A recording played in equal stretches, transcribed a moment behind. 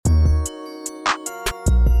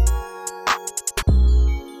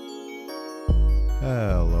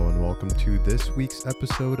Hello and welcome to this week's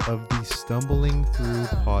episode of the Stumbling Through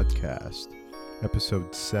podcast,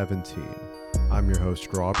 episode 17. I'm your host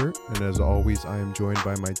Robert, and as always I am joined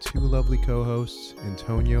by my two lovely co-hosts,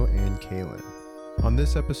 Antonio and Kaylin. On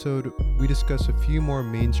this episode, we discuss a few more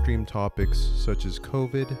mainstream topics such as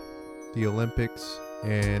COVID, the Olympics,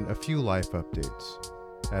 and a few life updates.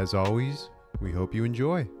 As always, we hope you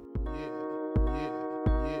enjoy.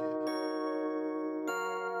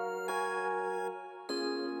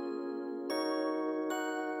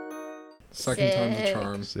 Second time's a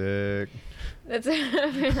charm. Sick. That's what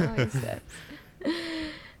everyone always says.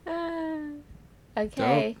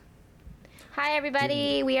 Okay. Dope. Hi,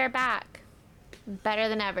 everybody. We are back. Better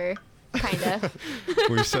than ever. Kind of.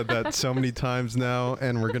 We've said that so many times now,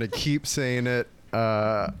 and we're going to keep saying it.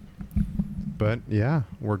 But yeah,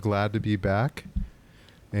 we're glad to be back.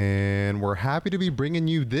 And we're happy to be bringing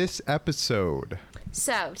you this episode.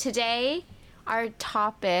 So, today, our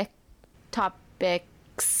topics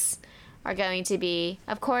are going to be,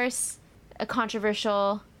 of course, a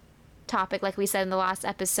controversial topic like we said in the last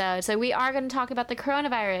episode. So we are going to talk about the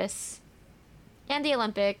coronavirus and the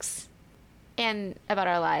Olympics and about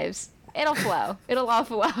our lives. It'll flow. It'll all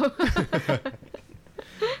flow.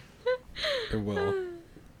 It will.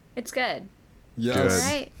 It's good. Yes. All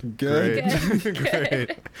right. Good.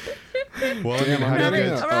 Good. Well, Damn, how do you getting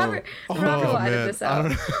guys... Robert will edit this I out.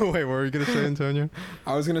 don't know. Wait, what were you going to say, Antonio?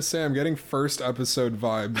 I was gonna say I'm getting first episode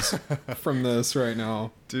vibes from this right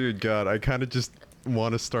now. Dude, God, I kind of just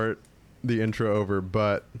want to start the intro over,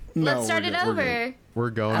 but No, Let's start we're it good, we're good. over. we're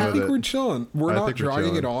going I with think it. we're chilling. We're I not think we're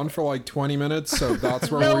dragging it chilling. on for like 20 minutes, so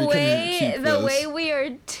that's where The we way can keep the this. way we are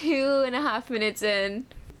 2.5 minutes in.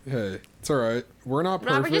 Hey, it's all right. We're not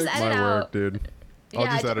perfect. Robert, just edit My out. work, dude. I'll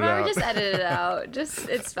just edit it Robert, out. just edit it out.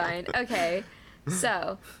 It's fine. Okay.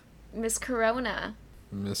 So, Miss Corona,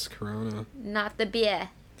 Miss Corona. not the beer.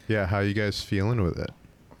 Yeah, how you guys feeling with it?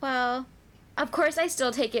 Well, of course I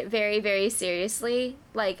still take it very, very seriously.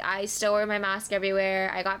 Like, I still wear my mask everywhere.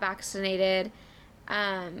 I got vaccinated.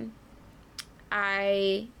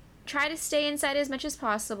 I try to stay inside as much as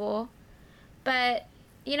possible. But,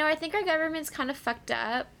 I think our government's kind of fucked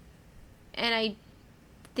up. And I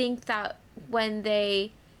think that when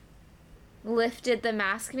they lifted the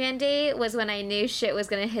mask mandate was when I knew shit was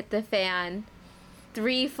going to hit the fan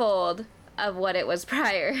threefold of what it was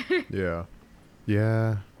prior. Yeah.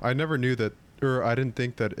 Yeah. I never knew that, or I didn't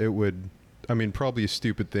think that it would, I mean, probably a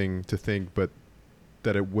stupid thing to think, but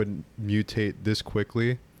that it wouldn't mutate this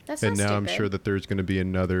quickly. That's And not now I'm stupid. sure that there's going to be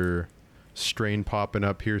another strain popping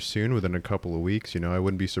up here soon within a couple of weeks. I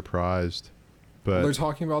wouldn't be surprised. They're But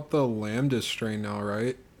talking about the Lambda strain now,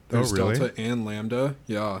 right? Oh, There's really? Delta and Lambda.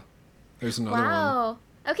 Yeah. There's another one. Wow.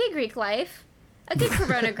 Okay, Greek life. Okay,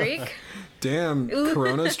 Corona Greek. Damn, Ooh.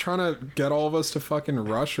 Corona's trying to get all of us to fucking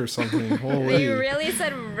rush or something. Holy. You really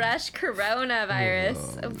said rush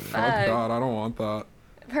coronavirus. Oh, Fuck fuck. that. I don't want that.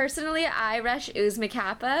 Personally, I rush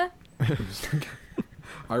Uzma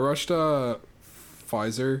I rushed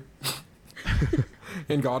Pfizer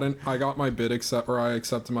and I got my bid I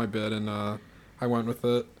accepted my bid and I went with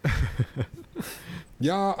it.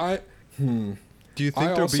 Yeah, do you think I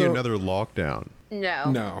there'll be also- another lockdown?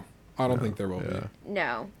 no, I don't think there will Yeah. be.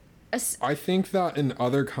 No. I think that in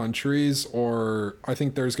other countries, or I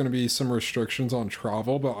think there's going to be some restrictions on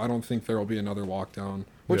travel, but I don't think there will be another lockdown.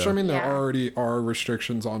 Which, Yeah. I mean, there Yeah. already are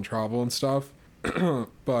restrictions on travel and stuff.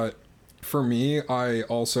 But for me, I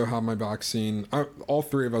also have my vaccine. All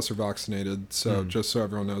three of us are vaccinated, so just so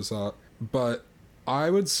everyone knows that. But I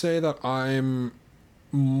would say that I'm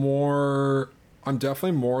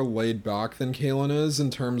definitely more laid back than Kaylin is in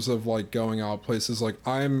terms of like going out places. Like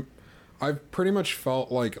I've pretty much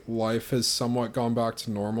felt like life has somewhat gone back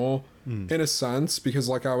to normal in a sense, because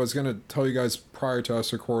like I was going to tell you guys prior to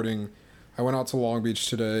us recording, I went out to Long Beach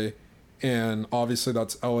today, and obviously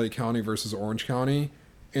that's LA County versus Orange County,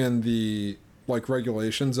 and the like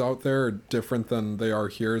regulations out there are different than they are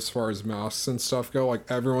here as far as masks and stuff go. Like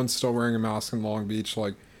everyone's still wearing a mask in Long Beach.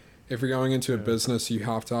 Like if you're going into a business, you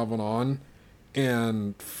have to have one on.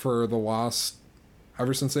 And for the last,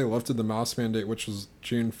 ever since they lifted the mask mandate, which was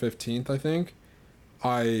June 15th, I think,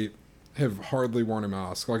 I have hardly worn a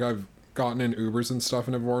mask. Like I've gotten in Ubers and stuff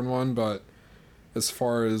and have worn one, but as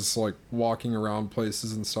far as like walking around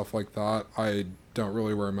places and stuff like that, I don't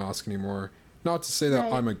really wear a mask anymore. Not to say that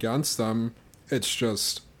Right. I'm against them. It's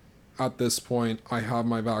just at this point, I have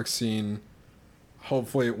my vaccine.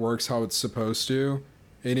 Hopefully it works how it's supposed to.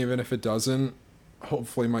 And even if it doesn't,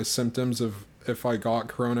 hopefully my symptoms of if I got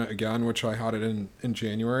corona again, which I had it in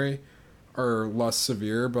January, are less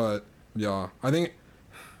severe. But yeah, I think,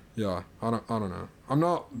 yeah, I don't know. I'm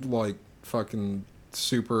not like fucking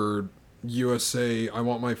super USA, I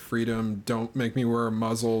want my freedom, don't make me wear a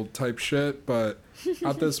muzzle type shit. But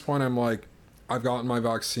at this point, I'm like, I've gotten my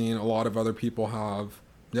vaccine. A lot of other people have.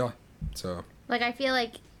 Yeah. So. Like, I feel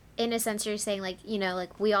like, in a sense, you're saying, like, you know,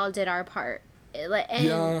 like, we all did our part. And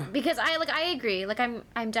Yeah. Because I agree. Like,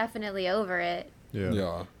 I'm definitely over it. Yeah.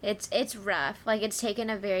 Yeah. It's rough. Like, it's taken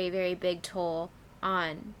a very, very big toll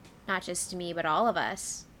on not just me, but all of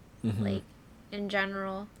us. Like, in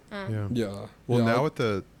general. Yeah. Yeah. Well, yeah. now with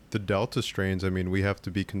the Delta strains, I mean, we have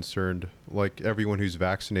to be concerned, like everyone who's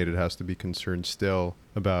vaccinated has to be concerned still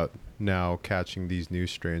about now catching these new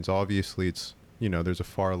strains. Obviously, it's, you know, there's a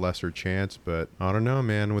far lesser chance, but I don't know,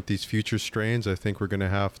 man. With these future strains, I think we're going to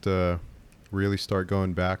have to really start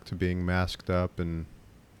going back to being masked up. And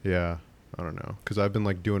yeah, I don't know. Because I've been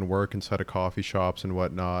like doing work inside of coffee shops and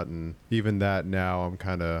whatnot. And even that now I'm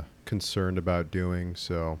kind of concerned about doing.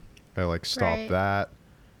 So I like stopped Right. that.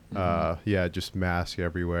 Yeah, just mask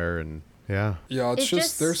everywhere. And yeah. Yeah, it's It just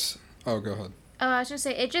just- there's. Oh, go ahead. Oh, I was gonna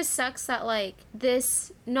say, it just sucks that, like,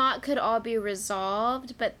 this not could all be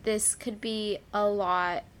resolved, but this could be a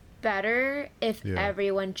lot better if Yeah.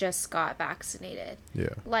 everyone just got vaccinated.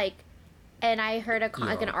 Yeah. Like, and I heard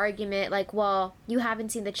like an Yeah. argument, like, well, you haven't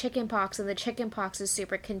seen the chicken pox, and the chicken pox is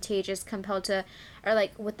super contagious compared to, or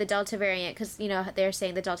like with the Delta variant, because, you know, they're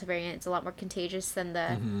saying the Delta variant is a lot more contagious than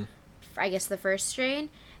the, I guess, the first strain.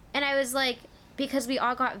 And I was like, because we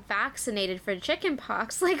all got vaccinated for chicken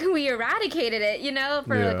pox, like, we eradicated it, you know,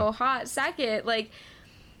 for like Yeah. a hot second. Like,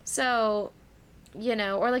 so, you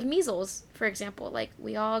know, or like measles, for example, like,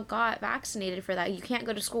 we all got vaccinated for that. You can't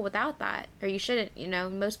go to school without that, or you shouldn't, you know,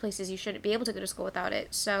 in most places you shouldn't be able to go to school without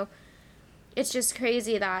it. So it's just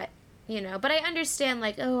crazy that, you know, but I understand,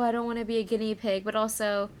 like, oh, I don't want to be a guinea pig, but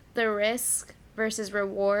also the risk versus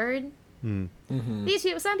reward. These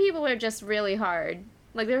people, some people are just really hard.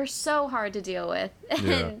 Like, they're so hard to deal with.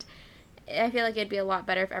 And I feel like it'd be a lot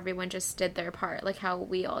better if everyone just did their part, like how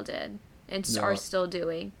we all did and Yeah. are still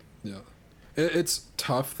doing. Yeah. It's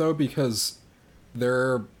tough, though, because there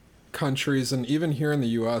are countries, and even here in the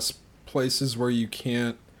U.S., places where you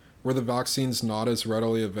can't, where the vaccine's not as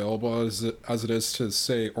readily available as it is to,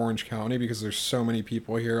 say, Orange County, because there's so many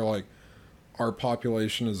people here. Like, our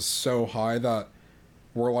population is so high that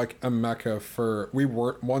we're like a mecca for,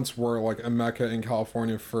 once were like a mecca in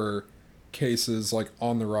California for cases, like,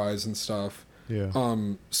 on the rise and stuff. Yeah.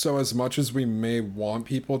 So as much as we may want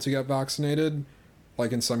people to get vaccinated,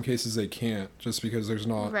 like, in some cases they can't, just because there's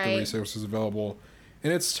not Right. the resources available.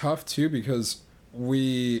 And it's tough too, because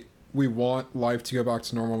we want life to go back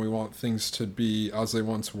to normal. We want things to be as they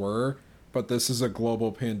once were, but this is a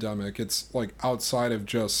global pandemic. It's like outside of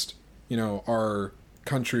just, you know, our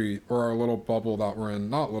country or our little bubble that we're in.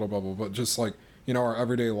 Not little bubble, but just like, you know, our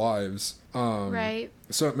everyday lives. Right.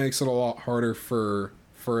 So it makes it a lot harder for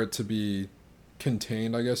it to be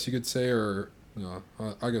contained, I guess you could say, or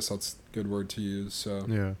I guess that's a good word to use. So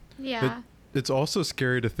Yeah. Yeah. It's also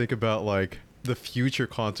scary to think about like the future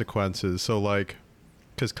consequences. So like,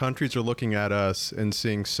 because countries are looking at us and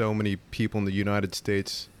seeing so many people in the United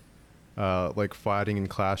States like fighting and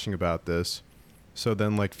clashing about this. So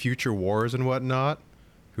then like future wars and whatnot,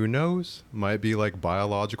 who knows? Might be like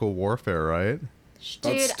biological warfare, right? that's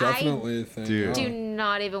Dude, definitely a thing. Dude. I yeah. do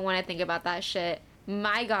not even want to think about that shit.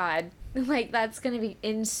 My God. Like, that's going to be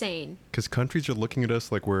insane. Because countries are looking at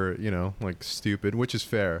us like we're, you know, like stupid, which is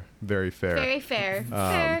fair. Very fair. Very fair.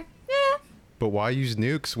 Fair. Yeah. But why use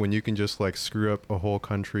nukes when you can just like screw up a whole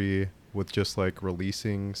country with just like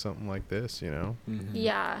releasing something like this, you know?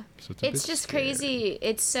 Yeah. So it's a It's bit just scary. crazy.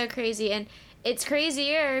 It's so crazy. And it's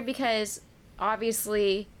crazier because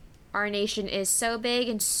obviously our nation is so big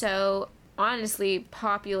and so honestly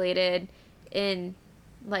populated in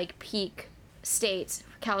like peak states.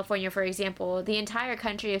 California, for example, the entire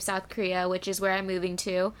country of South Korea, which is where I'm moving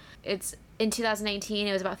to, it's in 2019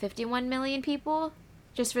 it was about 51 million people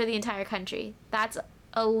just for the entire country. That's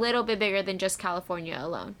a little bit bigger than just California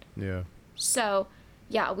alone. Yeah. So,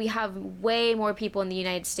 yeah, we have way more people in the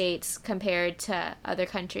United States compared to other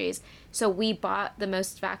countries. So we bought the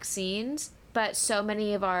most vaccines, but so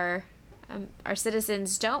many of our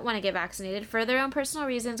citizens don't want to get vaccinated for their own personal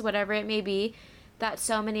reasons, whatever it may be, that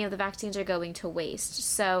so many of the vaccines are going to waste.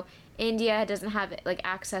 So India doesn't have like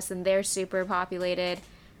access and they're super populated.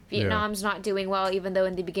 Vietnam's not doing well, even though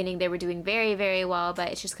in the beginning they were doing very, very well, but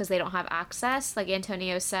it's just because they don't have access, like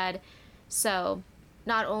Antonio said. So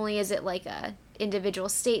not only is it like a individual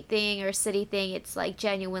state thing or city thing, it's like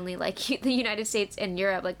genuinely like the United States and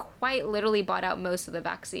Europe like quite literally bought out most of the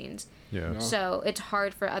vaccines. Yeah. Yeah. So it's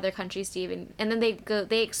hard for other countries to even, and then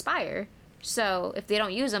they expire. So if they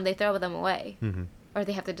don't use them, they throw them away. or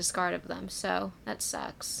they have to discard of them. So that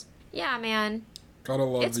sucks. Yeah, man. Gotta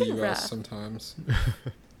love It's the been US rough. sometimes.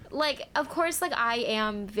 Like, of course, like, I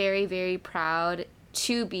am very, very proud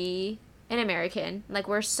to be an American. Like,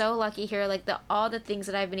 we're so lucky here. Like, all the things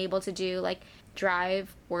that I've been able to do, like,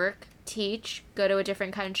 drive, work, teach, go to a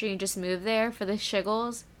different country and just move there for the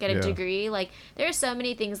shiggles, get a Yeah. degree. Like, there are so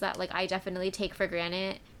many things that, like, I definitely take for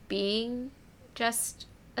granted being just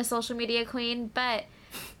a social media queen. But,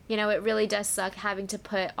 you know, it really does suck having to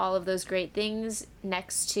put all of those great things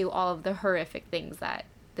next to all of the horrific things that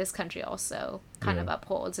this country also kind of Yeah.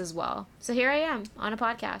 upholds as well. So here I am on a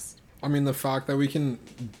podcast. I mean, the fact that we can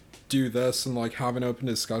do this and like have an open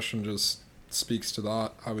discussion just speaks to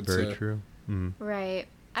that, I would Very say. true. Right.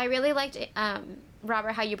 I really liked,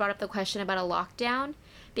 Robert, how you brought up the question about a lockdown,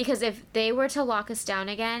 because if they were to lock us down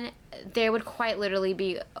again, there would quite literally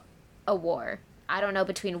be a war. I don't know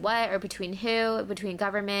between what or between who, between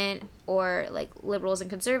government or like liberals and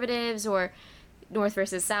conservatives or North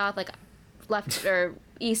versus South, like left or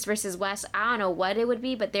East versus West. I don't know what it would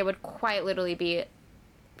be, but there would quite literally be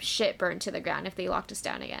shit burned to the ground if they locked us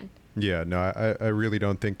down again. Yeah, no, I really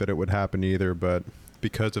don't think that it would happen either, but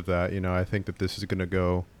because of that, you know, I think that this is going to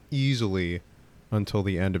go easily until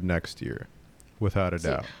the end of next year, without a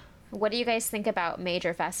doubt. What do you guys think about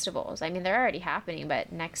major festivals? I mean, they're already happening,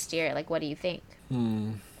 but next year, like, what do you think? I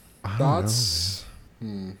don't That's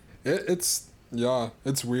it's yeah,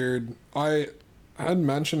 it's weird. I had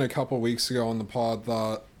mentioned a couple weeks ago on the pod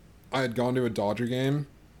that I had gone to a Dodger game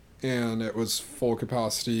and it was full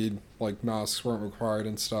capacity, like masks weren't required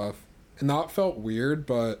and stuff. And that felt weird,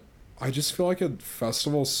 but I just feel like a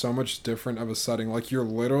festival is so much different of a setting. Like you're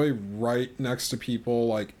literally right next to people,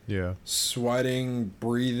 like Yeah. sweating,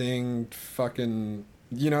 breathing, fucking,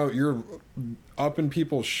 you know, you're up in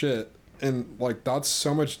people's shit. And like that's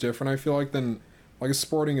so much different, I feel like, than like a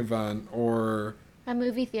sporting event or A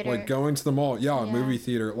movie theater. like going to the mall. Yeah, a Yeah. movie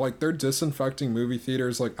theater. Like they're disinfecting movie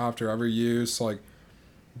theaters like after every use, like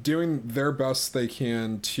doing their best they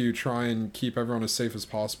can to try and keep everyone as safe as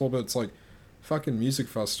possible. But it's like fucking music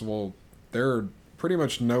festival, there are pretty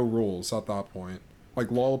much no rules at that point. Like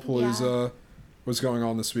Lollapalooza was going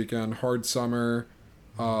on this weekend, Hard Summer,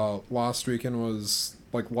 last weekend was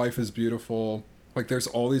like Life is Beautiful. Like there's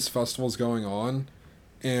all these festivals going on,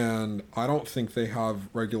 and I don't think they have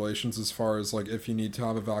regulations as far as like if you need to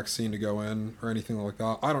have a vaccine to go in or anything like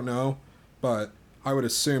that. I don't know, but I would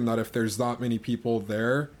assume that if there's that many people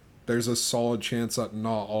there, there's a solid chance that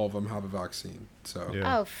not all of them have a vaccine. So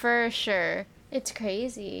Yeah. Oh, for sure. It's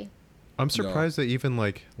crazy. I'm surprised they even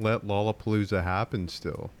like let Lollapalooza happen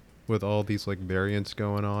still with all these like variants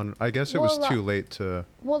going on. I guess it was Well, too late to.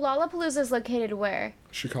 Well, Lollapalooza is located where?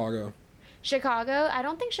 Chicago. Chicago. I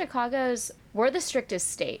don't think Chicago's. We're the strictest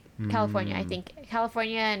state. California, I think.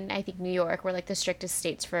 California and I think New York were like the strictest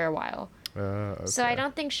states for a while. Okay. So I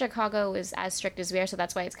don't think Chicago is as strict as we are. So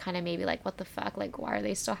that's why it's kind of maybe like, what the fuck? Like, why are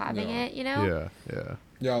they still having Yeah. it? You know? Yeah, yeah.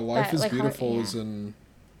 Yeah, Life But, is like, Beautiful yeah. is in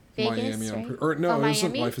Vegas, Miami. right? Or no, Oh, it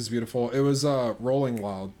wasn't Miami? Life is Beautiful. It was Rolling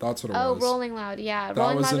Loud. That's what it Oh, was. Rolling Loud. Yeah, That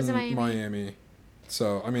Rolling was Loud was in in Miami.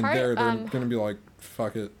 So I mean, Hard- they're um, gonna be like,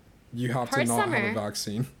 fuck it, you have to Hard not have Summer. a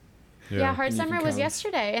vaccine. Yeah, Hard And you can Summer was come.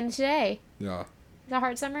 yesterday and today. Yeah, The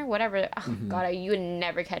Hard Summer, whatever. Oh, Mm-hmm. God, you would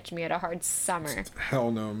never catch me at a Hard Summer.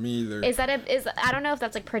 hell no, me either. Is I don't know if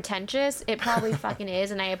that's like pretentious. It probably fucking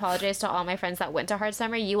is, and I apologize to all my friends that went to Hard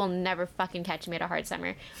Summer. You will never fucking catch me at a Hard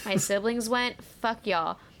Summer. My siblings went. Fuck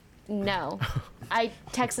y'all. No. I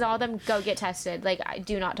texted all of them, go get tested. Like,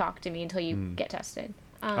 do not talk to me until you get tested.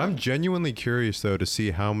 I'm genuinely curious though to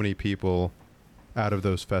see how many people out of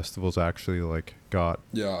those festivals actually like got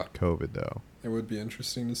Yeah, COVID though. it would be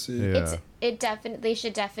interesting to see. Yeah. They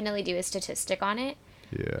should definitely do a statistic on it.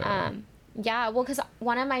 Yeah. Yeah, well, because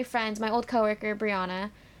one of my friends, my old coworker,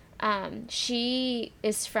 Brianna, she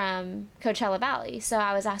is from Coachella Valley. So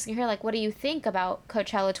I was asking her, like, what do you think about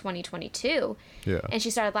Coachella 2022? Yeah. And she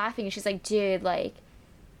started laughing, and she's like, dude, like,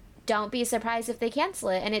 don't be surprised if they cancel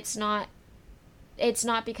it. And it's not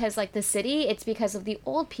because, like, the city, it's because of the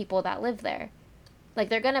old people that live there. Like,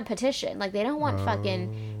 they're gonna petition. Like, they don't want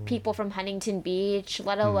fucking people from Huntington Beach,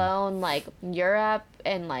 let alone, like, Europe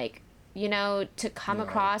and, like, you know, to come Yeah.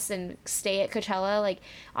 across and stay at Coachella. Like,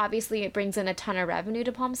 obviously it brings in a ton of revenue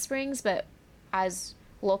to Palm Springs, but as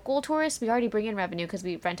local tourists, we already bring in revenue because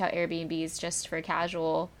we rent out Airbnbs just for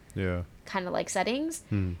casual Yeah. kind of like settings.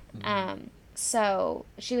 So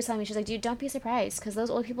she was telling me, she's like, dude, don't be surprised because those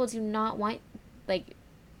old people do not want like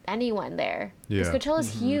anyone there. Yeah. Because Coachella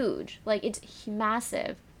is huge. Like, it's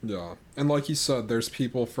massive. Yeah, and like you said, there's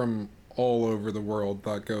people from all over the world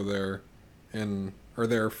that go there and are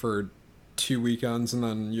there for 2 weekends, and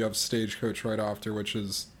then you have Stagecoach right after, which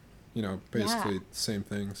is, you know, basically the same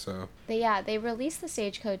thing. So they released the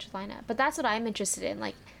Stagecoach lineup, but that's what I'm interested in.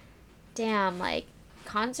 Like, damn, like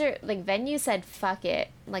concert, like venue said fuck it.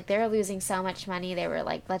 Like they were losing so much money, they were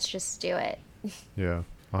like, let's just do it. Yeah,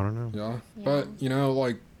 I don't know. Yeah, but you know,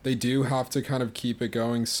 like they do have to kind of keep it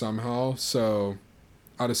going somehow. So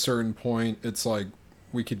at a certain point, it's like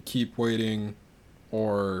we could keep waiting,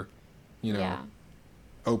 or you know,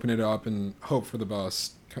 open it up and hope for the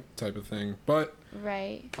best type of thing. But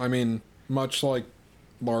right, I mean, much like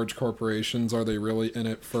large corporations, are they really in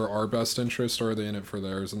it for our best interest, or are they in it for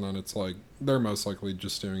theirs? And then it's like they're most likely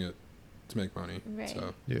just doing it to make money. Right.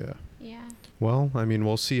 So Yeah. Well, I mean,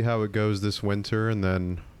 we'll see how it goes this winter, and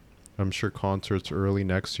then I'm sure concerts early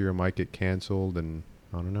next year might get canceled, and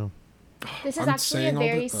I don't know. This is actually a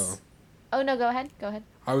very oh no, go ahead.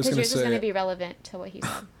 I was going to yours say is going to be relevant to what he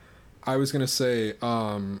said. I was going to say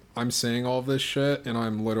I'm saying all of this shit, and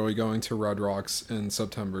I'm literally going to Red Rocks in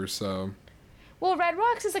September. So well, Red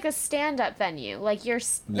Rocks is like a stand-up venue. Like you're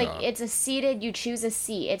like it's a seated, you choose a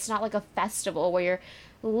seat. It's not like a festival where you're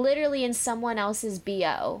literally in someone else's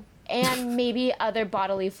BO and maybe other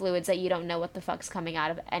bodily fluids that you don't know what the fuck's coming out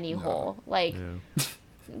of any hole. Like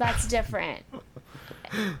that's different.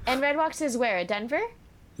 And Red Rocks is where? Denver?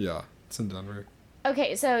 Yeah, it's in Denver.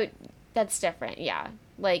 Okay, so that's different. Yeah.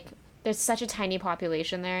 Like there's such a tiny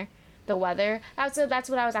population there. The weather. So that's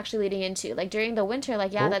what I was actually leading into. Like during the winter,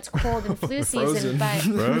 like that's cold and flu season, but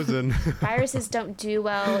Frozen. viruses don't do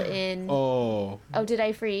well in. Oh, did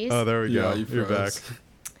I freeze? Oh, there we go. You're back.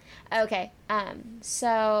 Okay.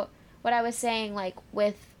 So what I was saying, like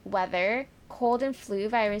with weather, cold and flu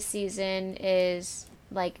virus season is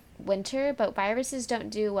like winter, but viruses don't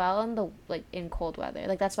do well in cold weather.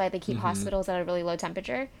 Like that's why they keep hospitals at a really low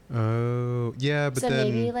temperature. Oh, yeah, but so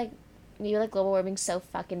then maybe global warming's so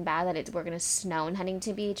fucking bad that we're gonna snow in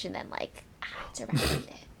Huntington Beach, and then it's around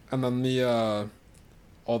it. And then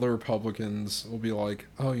all the Republicans will be like,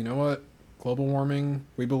 oh, you know what? Global warming,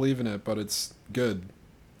 we believe in it, but it's good.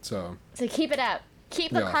 So keep it up.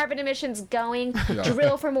 Keep the carbon emissions going.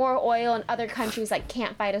 Drill for more oil in other countries that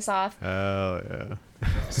can't fight us off. Oh yeah.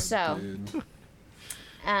 So,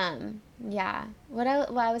 yeah.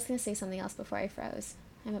 I was gonna say something else before I froze.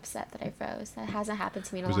 I'm upset that I froze. That hasn't happened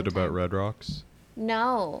to me in a long time. Was it about Red Rocks?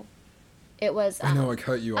 No, it was. I know I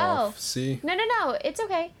cut you off. See? No, it's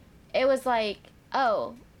okay. It was like,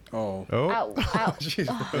 Oh. Ow. She's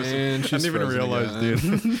and she's I didn't even realize,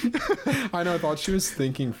 dude. I know. I thought she was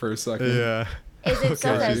thinking for a second. Yeah. Is it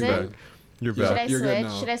so frozen? You're back.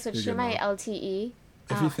 Should I switch to my LTE?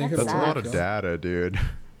 If you think that's a lot of data, dude.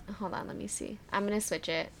 Hold on, let me see. I'm gonna switch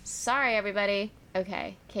it. Sorry, everybody.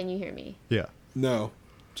 Okay, can you hear me? Yeah. No,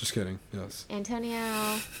 just kidding. Yes.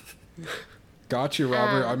 Antonio. Got you,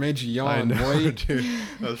 Robert. I made you yawn. I know, boy. dude.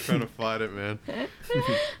 I was trying to fight it, man.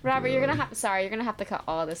 Robert, you're gonna have to cut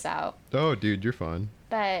all of this out. Oh, dude, you're fine.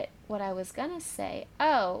 But what I was gonna say,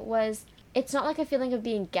 was it's not like a feeling of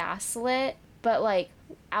being gaslit, but like,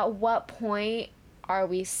 at what point are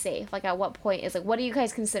we safe? Like, at what point is what do you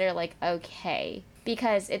guys consider okay?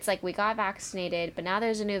 Because it's like we got vaccinated, but now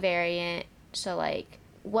there's a new variant. So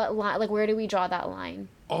what line? Like, where do we draw that line?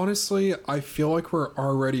 Honestly, I feel like we're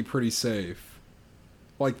already pretty safe.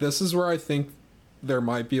 This is where I think there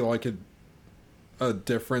might be a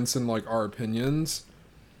difference in our opinions,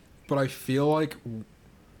 but I feel like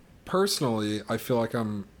personally, I feel like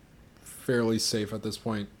I'm fairly safe at this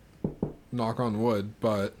point. Knock on wood,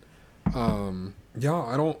 but I've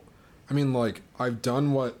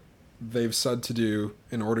done what they've said to do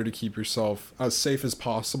in order to keep yourself as safe as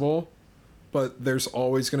possible, but there's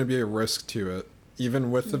always going to be a risk to it.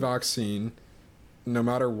 Even with the vaccine, no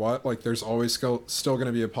matter what, there's always still going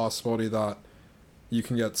to be a possibility that you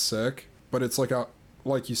can get sick. But it's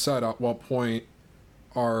like you said, at what point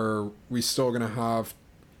are we still going to have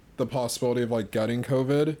the possibility of getting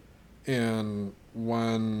COVID? And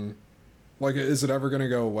when, is it ever going to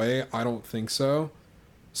go away? I don't think so.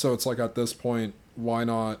 So it's at this point, why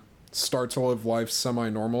not start to live life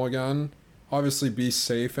semi-normal again? Obviously be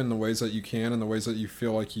safe in the ways that you can and the ways that you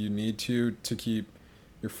feel like you need to keep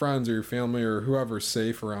your friends or your family or whoever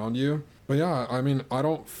safe around you. But yeah, I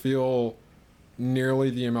don't feel nearly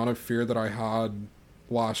the amount of fear that I had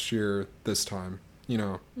last year this time,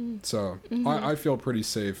 So I feel pretty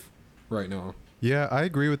safe right now. Yeah, I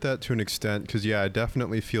agree with that to an extent because, I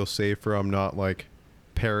definitely feel safer. I'm not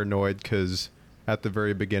paranoid because at the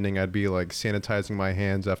very beginning I'd be sanitizing my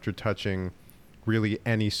hands after touching really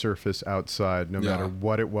any surface outside, no matter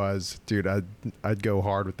what it was. Dude, I'd go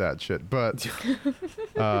hard with that shit. But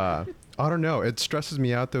I don't know. It stresses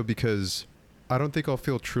me out though because I don't think I'll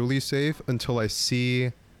feel truly safe until I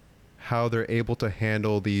see how they're able to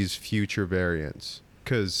handle these future variants.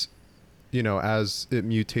 Because, you know, as it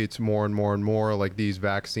mutates more and more and more, like these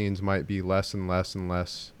vaccines might be less and less and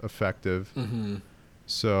less effective. Mm-hmm.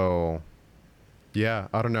 So, yeah,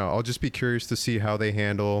 I don't know. I'll just be curious to see how they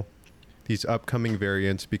handle these upcoming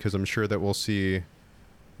variants, because I'm sure that we'll see,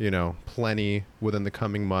 you know, plenty within the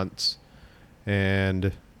coming months.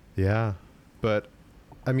 And yeah, but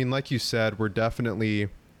I mean, like you said, we're definitely,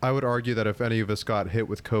 I would argue that if any of us got hit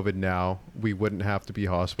with COVID now, we wouldn't have to be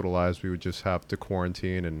hospitalized. We would just have to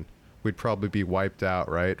quarantine and we'd probably be wiped out,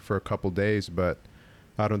 right, for a couple days. But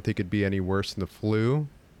I don't think it'd be any worse than the flu.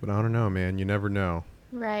 But I don't know, man. You never know.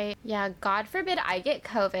 Right. Yeah, God forbid I get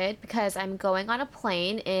COVID, because I'm going on a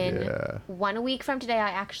plane in 1 week from today. I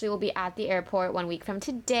actually will be at the airport 1 week from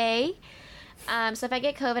today. So if I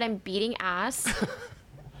get COVID, I'm beating ass.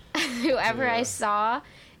 Whoever I saw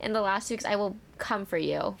in the last 2 weeks, I will come for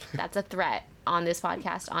you. That's a threat on this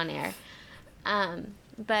podcast on air.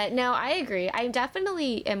 But no, I agree. I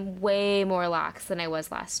definitely am way more lax than I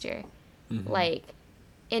was last year. Mm-hmm. Like,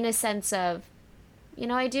 in a sense of, you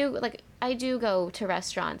know, I do go to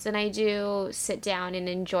restaurants and I do sit down and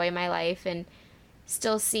enjoy my life and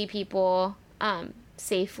still see people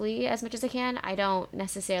safely as much as I can. I don't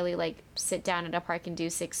necessarily like sit down at a park and do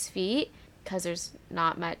 6 feet, because there's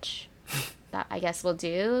not much that I guess will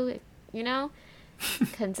do, you know,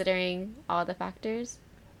 considering all the factors.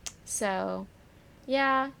 So,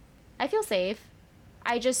 yeah, I feel safe.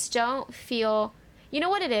 I just don't feel, you know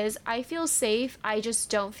what it is? I feel safe. I just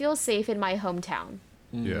don't feel safe in my hometown.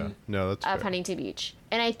 Mm-hmm. Yeah, no, that's of fair. Huntington Beach.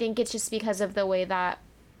 And I think it's just because of the way that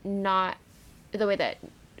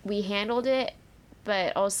we handled it,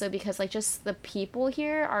 but also because like just the people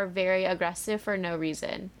here are very aggressive for no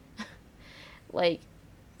reason. Like,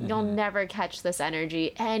 you'll never catch this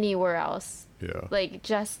energy anywhere else. Yeah. Like,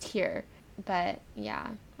 just here. But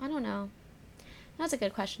yeah, I don't know. That's a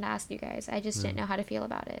good question to ask you guys. I just didn't know how to feel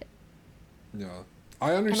about it. Yeah.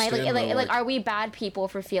 I understand. Like, are we bad people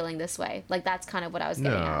for feeling this way? Like, that's kind of what I was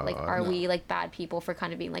getting at. Like, are we, like, bad people for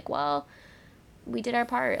kind of being like, well, we did our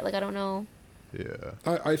part. Like, I don't know. Yeah.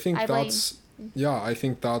 I think I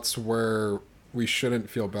think that's where we shouldn't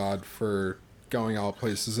feel bad for going out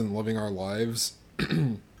places and living our lives.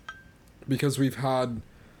 Because we've had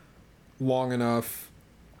long enough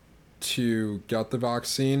to get the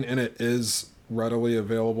vaccine, and it is readily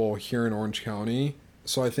available here in Orange County.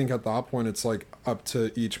 So I think at that point, it's like up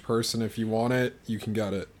to each person. If you want it, you can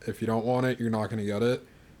get it. If you don't want it, you're not going to get it.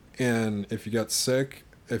 And if you get sick,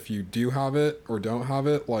 if you do have it or don't have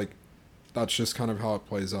it, like, that's just kind of how it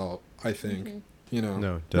plays out, I think. Mm-hmm. You know?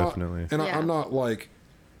 No, definitely. I'm not like,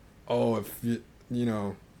 oh, if you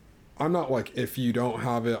know, I'm not like, if you don't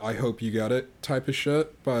have it, I hope you get it type of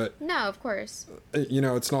shit. But no, of course. You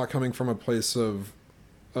know, it's not coming from a place of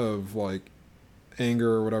like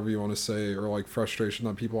anger or whatever you want to say, or like frustration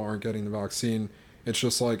that people aren't getting the vaccine. It's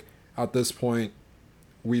just like, at this point,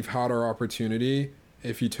 we've had our opportunity.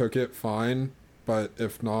 If you took it, fine. But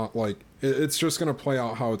if not, like, it's just going to play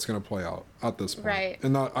out how it's going to play out at this point. Right.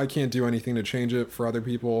 And that, I can't do anything to change it for other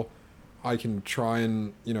people. I can try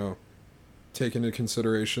and, you know, take into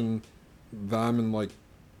consideration them and like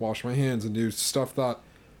wash my hands and do stuff that,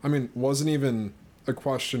 I mean, wasn't even a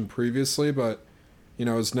question previously, but, you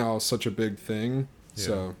know, is now such a big thing. Yeah.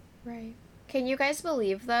 So. Right. Can you guys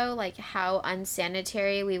believe, though, like, how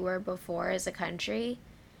unsanitary we were before as a country?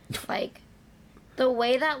 Like, the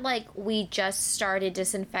way that, like, we just started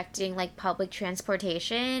disinfecting, like, public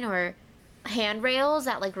transportation or handrails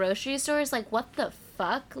at, like, grocery stores. Like, what the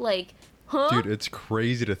fuck? Like, huh? Dude, it's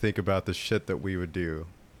crazy to think about the shit that we would do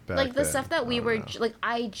back like, the then. stuff that we were, like,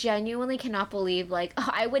 I genuinely cannot believe, like,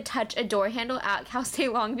 I would touch a door handle at Cal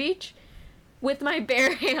State Long Beach with my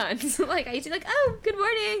bare hands. Like, I used to be like, oh, good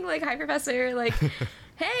morning, like, hi, professor, like,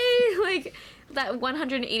 hey, like, that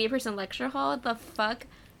 180% lecture hall, the fuck?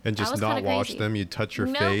 And just not wash them. You'd touch your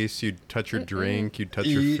face, you'd touch your drink, you'd touch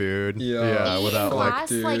your food. Yeah, without class,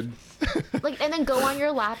 dude. like, and then go on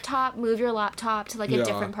your laptop, move your laptop to, like, a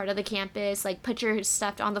different part of the campus, like, put your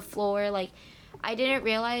stuff on the floor. Like, I didn't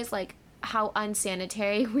realize, like, how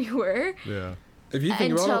unsanitary we were. Yeah. If you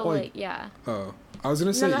think about it, like, yeah. Oh, I was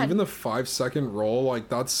gonna say, even the 5-second roll, like,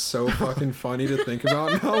 that's so fucking funny to think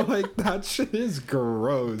about now. Like, that shit is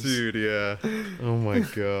gross. Dude, yeah. Oh my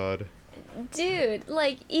god. Dude,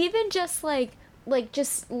 like, even just, like,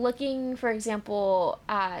 just looking, for example,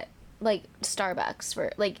 at, like, Starbucks,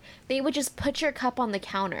 for, like, they would just put your cup on the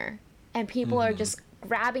counter, and people are just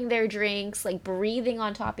grabbing their drinks, like, breathing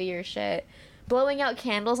on top of your shit, blowing out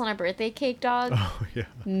candles on a birthday cake, dog. Oh, yeah.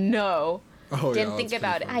 No. Oh, Didn't yeah, think that's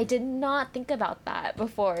about pretty it. I funny. did not think about that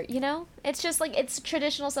before, you know? It's just like, it's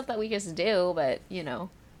traditional stuff that we just do, but, you know.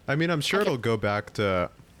 I mean, I'm sure Okay. it'll go back to.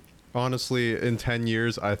 Honestly, in 10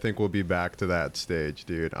 years, I think we'll be back to that stage,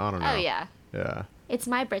 dude. I don't know. Oh, yeah. Yeah. It's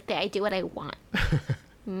my birthday. I do what I want.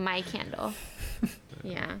 My candle.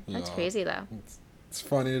 Yeah, that's Yeah. crazy, though. It's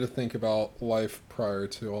funny to think about life prior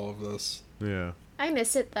to all of this. Yeah. I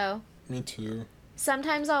miss it, though. Me too.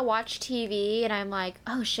 Sometimes I'll watch TV and I'm like,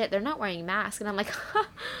 oh shit, they're not wearing masks. And I'm like,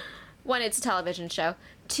 one, it's a television show.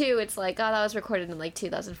 Two, it's like, oh, that was recorded in like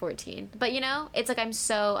 2014. But you know, it's like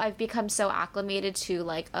I've become so acclimated to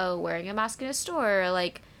like, oh, wearing a mask in a store, or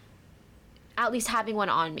like at least having one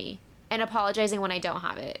on me and apologizing when I don't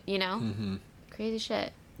have it, you know? Mm-hmm. Crazy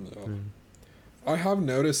shit. Yeah. I have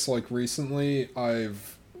noticed, like, recently,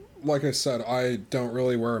 like I said, I don't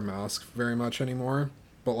really wear a mask very much anymore.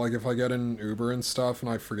 But, like, if I get in Uber and stuff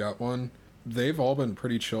and I forget one, they've all been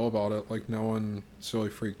pretty chill about it. Like, no one's really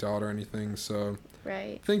freaked out or anything. So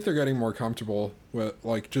Right. I think they're getting more comfortable with,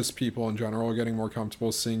 like, just people in general getting more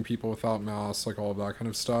comfortable seeing people without masks, like, all of that kind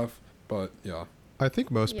of stuff. But, yeah. I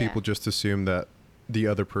think most Yeah. people just assume that the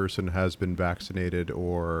other person has been vaccinated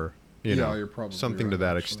or, you Yeah, know, you're probably something to right,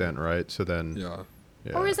 that actually. extent, right? So then, Yeah.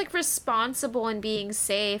 yeah. Or is like responsible and being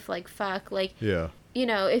safe. Like, fuck. Like, Yeah. you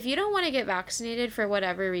know, if you don't want to get vaccinated for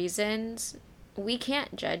whatever reasons, we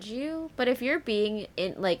can't judge you. But if you're being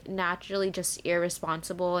like naturally just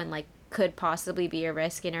irresponsible and like could possibly be a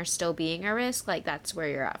risk and are still being a risk, like that's where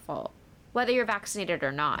you're at fault. Whether you're vaccinated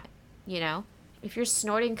or not, you know? If you're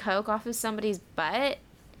snorting coke off of somebody's butt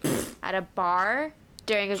at a bar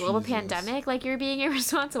during a global Jesus. pandemic, like you're being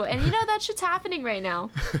irresponsible. And you know that shit's happening right now.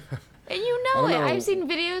 And you I know don't it. know. I've seen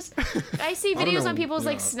videos. I see I don't videos know, on people's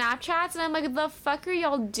like yeah. Snapchats, and I'm like, the fuck are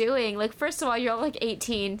y'all doing? Like, first of all, you're all like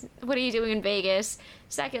 18. What are you doing in Vegas?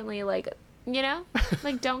 Secondly, like, you know,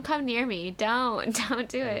 like, don't come near me. Don't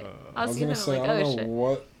do it. I I'll was see them. gonna I'm say, like, I oh don't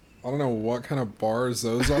know shit. what kind of bars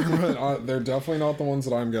those are, but they're definitely not the ones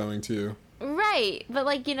that I'm going to. Right, but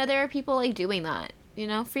like, you know, there are people like doing that. You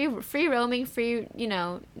know, free roaming, you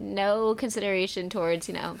know, no consideration towards,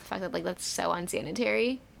 you know, the fact that like that's so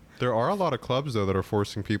unsanitary. There are a lot of clubs, though, that are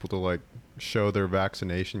forcing people to, like, show their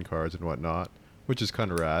vaccination cards and whatnot, which is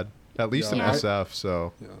kind of rad. At least in Yeah. SF,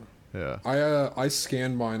 so, Yeah. yeah. I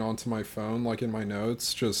scanned mine onto my phone, like in my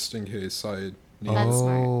notes, just in case I need. That's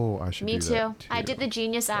smart. Oh, I should Me do too. that I did the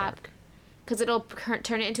Genius app Fuck. because it'll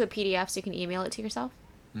turn it into a PDF so you can email it to yourself.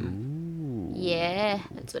 Ooh. Yeah,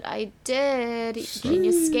 that's what I did.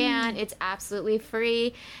 Genius Scan. It's absolutely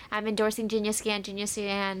free. I'm endorsing Genius Scan. Genius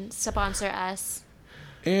Scan, sponsor us.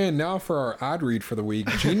 And now for our ad read for the week,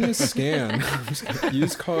 Genius Scan.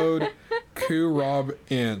 Use code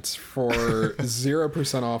KUROBANT for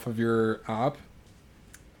 0% off of your app.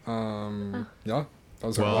 Yeah, that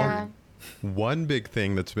was our Well, Yeah. One big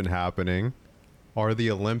thing that's been happening are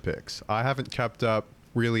the Olympics. I haven't kept up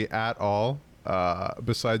really at all,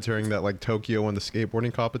 besides hearing that like Tokyo won the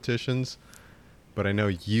skateboarding competitions, but I know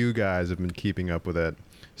you guys have been keeping up with it.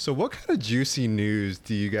 So what kind of juicy news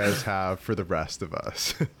do you guys have for the rest of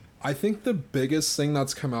us? I think the biggest thing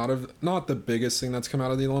that's come out of, not the biggest thing that's come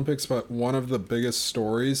out of the Olympics, but one of the biggest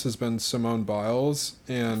stories has been Simone Biles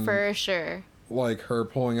and For sure. like her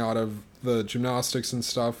pulling out of the gymnastics and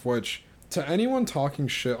stuff, which to anyone talking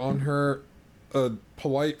shit on her, a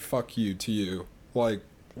polite fuck you to you. Like,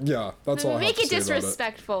 yeah, that's all I have Make to it say about it.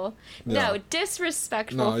 disrespectful. Yeah. No,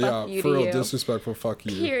 disrespectful. No, Fuck yeah, you for to real, you. disrespectful fuck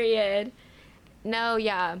you. Period. No,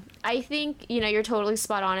 yeah. I think, you know, you're totally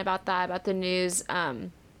spot on about that, about the news.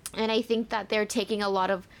 And I think that they're taking a lot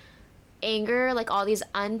of anger, like all these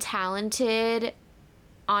untalented,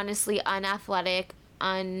 honestly unathletic,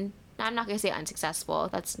 I'm not going to say unsuccessful,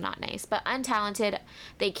 that's not nice, but untalented,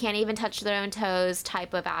 they can't even touch their own toes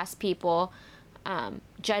type of ass people,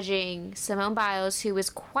 judging Simone Biles, who is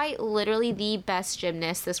quite literally the best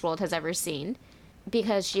gymnast this world has ever seen,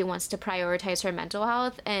 because she wants to prioritize her mental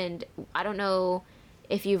health. And I don't know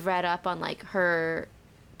if you've read up on like her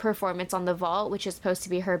performance on the vault, which is supposed to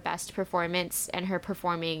be her best performance and her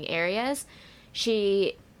performing areas.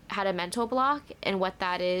 She had a mental block, and what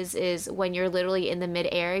that is when you're literally in the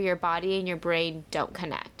midair, your body and your brain don't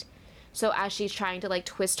connect. So as she's trying to like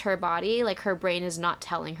twist her body, like her brain is not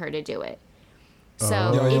telling her to do it. So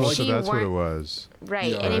Yeah, if like- she so that's what it weren't was.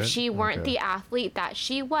 right, Yeah. and if Right? she weren't Okay. the athlete that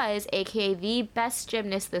she was, aka the best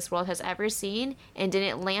gymnast this world has ever seen, and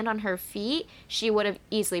didn't land on her feet, she would have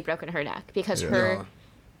easily broken her neck, because Yeah.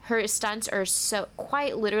 her stunts are so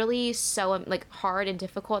quite literally so like hard and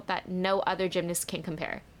difficult that no other gymnast can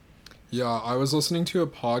compare. Yeah, I was listening to a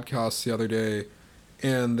podcast the other day,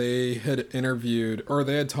 and they had interviewed, or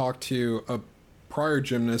they had talked to prior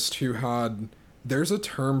gymnast who had, there's a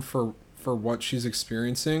term for what she's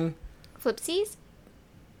experiencing. Flipsies?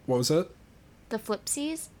 What was it? The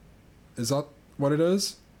flipsies? Is that what it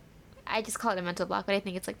is? I just call it a mental block, but I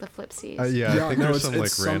think it's like the flipsies. Yeah, I think there's some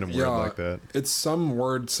it's random word like that. It's some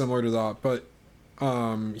word similar to that, but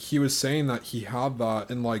he was saying that he had that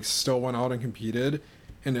and like still went out and competed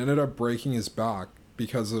and ended up breaking his back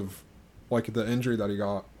because of like the injury that he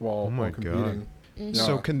got while competing. Mm-hmm. Yeah.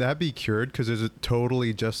 So can that be cured? Because is it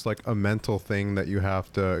totally just like a mental thing that you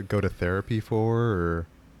have to go to therapy for, or?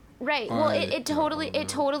 Right. Well, it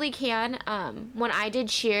totally can. When I did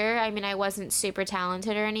cheer, I mean, I wasn't super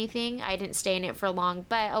talented or anything. I didn't stay in it for long,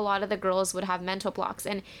 but a lot of the girls would have mental blocks,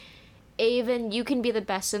 and even you can be the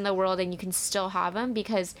best in the world and you can still have them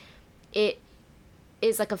because it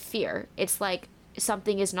is like a fear. It's like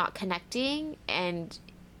something is not connecting, and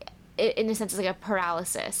it, in a sense, it's like a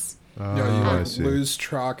paralysis. Yeah, you lose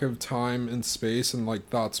track of time and space, and like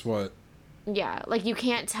that's what. Yeah, like you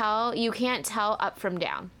can't tell up from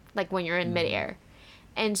down, like when you're in midair.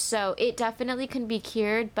 And so it definitely can be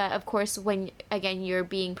cured, but of course when again you're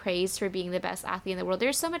being praised for being the best athlete in the world,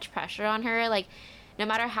 there's so much pressure on her, like no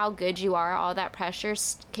matter how good you are, all that pressure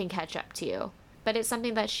can catch up to you. But it's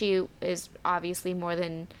something that she is obviously more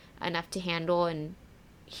than enough to handle, and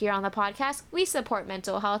here on the podcast, we support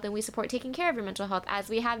mental health and we support taking care of your mental health as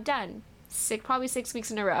we have done probably 6 weeks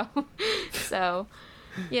in a row. So,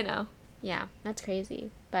 you know. Yeah, that's crazy.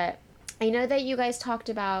 But I know that you guys talked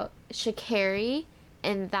about Sha'Carri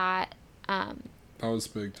and that that was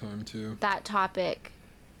big time too. That topic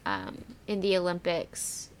in the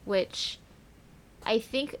Olympics, which I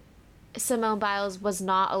think Simone Biles was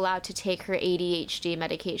not allowed to take her ADHD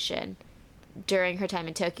medication during her time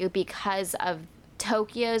in Tokyo because of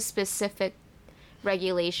Tokyo's specific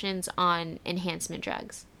regulations on enhancement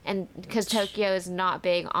drugs. And because Tokyo is not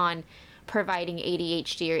big on providing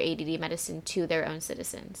ADHD or ADD medicine to their own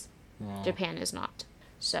citizens. Wow. Japan is not.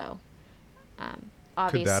 So,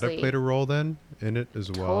 obviously. Could that have played a role then in it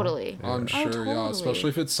as well? Totally. Yeah. I'm sure, totally. Yeah. Especially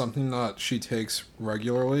if it's something that she takes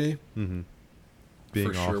regularly. Mm-hmm.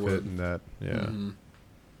 Being off it and that, yeah. Mm-hmm.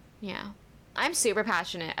 Yeah. I'm super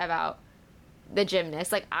passionate about the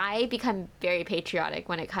gymnast. Like, I become very patriotic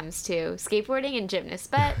when it comes to skateboarding and gymnasts.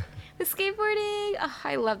 But with skateboarding,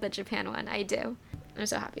 I love the Japan one. I do. I'm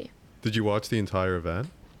so happy. Did you watch the entire event?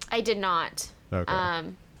 I did not. Okay.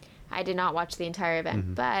 I did not watch the entire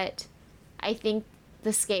event, but I think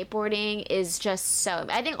the skateboarding is just so...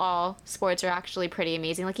 I think all sports are actually pretty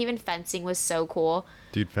amazing. Like, even fencing was so cool.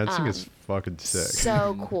 Dude, fencing is fucking sick.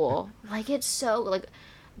 So cool. Like, it's so... like,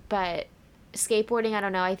 but skateboarding, I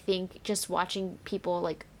don't know. I think just watching people,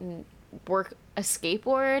 like, work a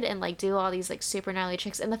skateboard and, like, do all these, like, super gnarly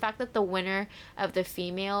tricks. And the fact that the winner of the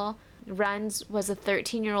female runs was a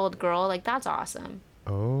 13-year-old girl, like, that's awesome.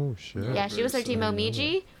 Oh shit. Yeah, she was 13.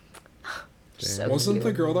 Momiji. So wasn't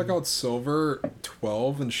the girl that got silver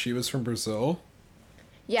 12 and she was from Brazil?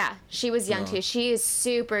 Yeah, she was young too. She is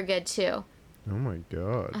super good too. Oh my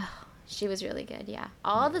god. She was really good. Yeah,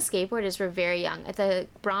 all the skateboarders were very young. The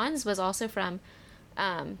bronze was also from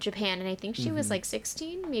Japan, and I think she was like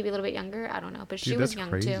 16, maybe a little bit younger. I don't know, but she was young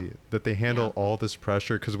too. That's crazy that they handle all this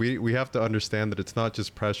pressure, because we have to understand that it's not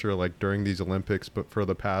just pressure like during these Olympics, but for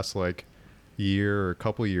the past like year or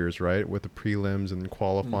couple years, right, with the prelims and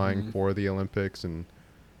qualifying for the Olympics, and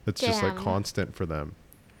it's just like constant for them.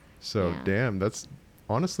 So damn, that's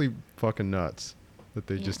honestly fucking nuts that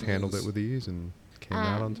they just handled it with ease and came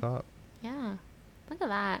out on top. Yeah, look at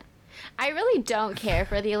that. I really don't care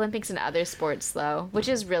for the Olympics and other sports, though, which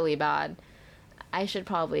is really bad. I should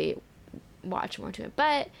probably watch more to it.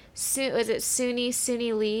 But was it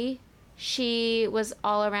Suni Lee? She was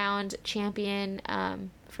all-around champion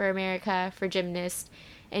for America for gymnast,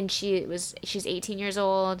 and she's 18 years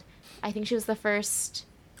old. I think she was the first,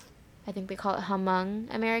 I think they call it Hmong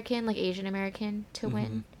American, like Asian American, to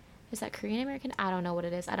win. Is that Korean American? I don't know what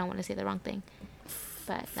it is. I don't want to say the wrong thing.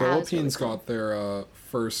 But Philippines really cool. Got their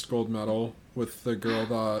first gold medal with the girl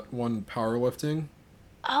that won powerlifting.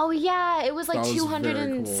 Oh yeah, it was like 200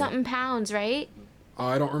 and something pounds, right?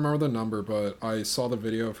 I don't remember the number, but I saw the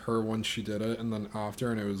video of her when she did it and then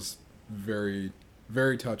after, and it was very,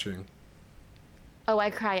 very touching. Oh, I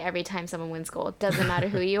cry every time someone wins gold. Doesn't matter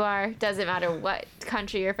who you are. Doesn't matter what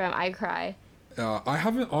country you're from. I cry.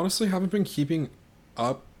 I honestly haven't been keeping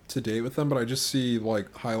up to date with them, but I just see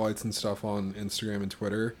like highlights and stuff on Instagram and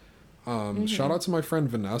Twitter. Shout out to my friend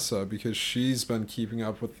Vanessa, because she's been keeping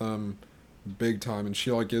up with them big time, and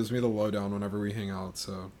she like gives me the lowdown whenever we hang out.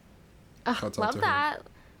 So shouts out to that.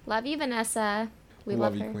 Love you, Vanessa. We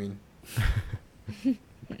love you, her. Queen.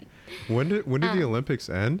 When did the Olympics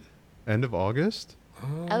end? End of August?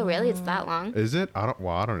 Oh, really? It's that long? Is it? I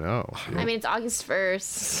don't know. I mean, it's August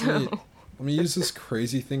 1st, Let me, so. let me use this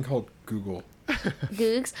crazy thing called Google.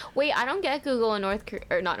 Googs. Wait, I don't get Google in North Korea,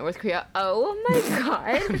 or not North Korea. Oh my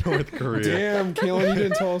god. North Korea. Damn, Kaylin, you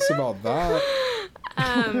didn't tell us about that.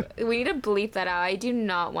 We need to bleep that out. I do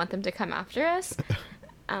not want them to come after us.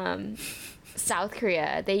 South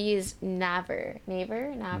Korea, they use Naver.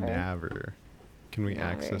 Never. Can we Never.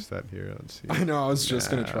 access that here? Let's see. I know, I was just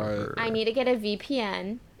gonna try it. Never. I need to get a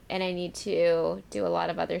VPN, and I need to do a lot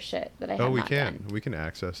of other shit that I have Oh, we not can. done. We can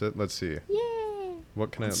access it. Let's see. Yay!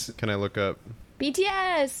 What Let's- can I look up?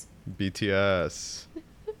 BTS. BTS.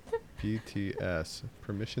 BTS.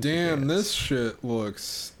 Permission. to Damn, dance. this shit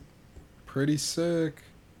looks pretty sick.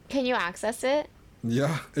 Can you access it?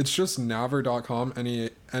 Yeah, it's just naver.com,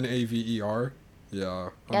 Naver. Yeah.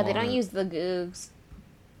 I'm Yeah, they on don't it. use the Googs.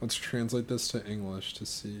 Let's translate this to English to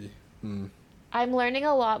see. I'm learning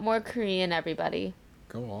a lot more Korean, everybody.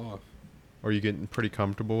 Go off. Are you getting pretty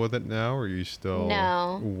comfortable with it now, or are you still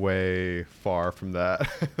No. way far from that?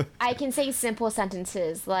 I can say simple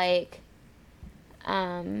sentences like,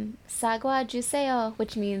 "sagwa juseyo,"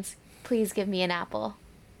 which means "please give me an apple,"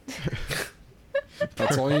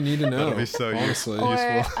 That's all you need to know. That'll be so honestly.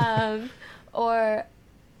 or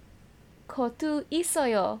 "kotu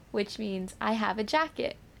isoyo," which means "I have a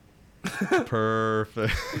jacket."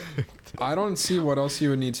 Perfect. I don't see what else you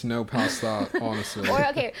would need to know past that, honestly. Or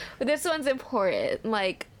okay, but this one's important.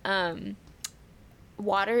 Like,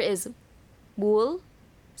 water is 물,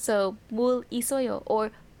 so 물 isoyo,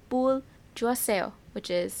 or 물 주세요, which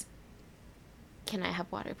is, "Can I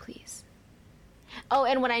have water, please?" Oh,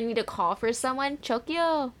 and when I need to call for someone,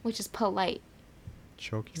 chokyo, which is polite.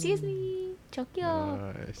 Choking. Excuse me,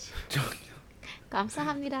 chokyo. Nice.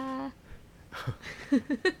 감사합니다.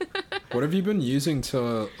 What have you been using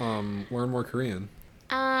to learn more Korean?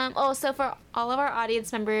 So for all of our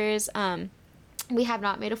audience members, we have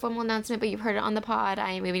not made a formal announcement, but you've heard it on the pod.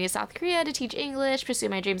 I am moving to South Korea to teach English, pursue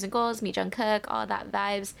my dreams and goals, meet Jungkook, all that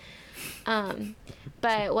vibes.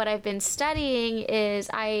 But what I've been studying is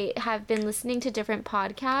I have been listening to different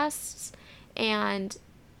podcasts, and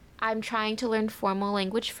I'm trying to learn formal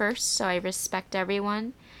language first, so I respect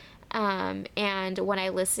everyone. And when I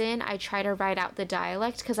listen, I try to write out the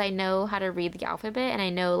dialect because I know how to read the alphabet and I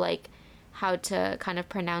know like how to kind of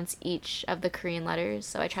pronounce each of the Korean letters.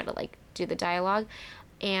 So I try to like do the dialogue,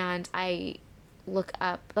 and I look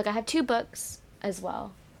up, like I have 2 books as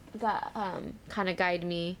well that kind of guide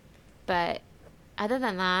me. But other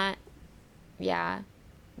than that, yeah,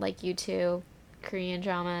 like YouTube, Korean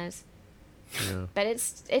dramas. Yeah. But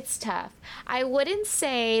it's tough. I wouldn't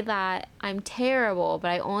say that I'm terrible,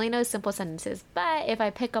 but I only know simple sentences. But if I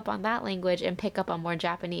pick up on that language and pick up on more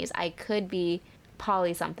Japanese, I could be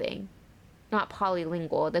poly something. Not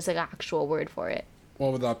polylingual. There's like an actual word for it.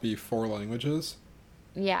 What would that be? 4 languages?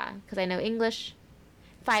 Yeah, because I know English.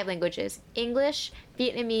 5 languages. English,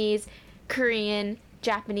 Vietnamese, Korean,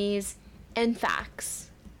 Japanese, and facts.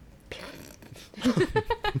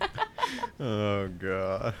 Oh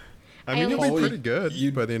god. I I mean, you'll be only- pretty good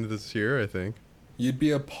you'd- by the end of this year, I think. You'd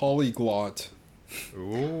be a polyglot.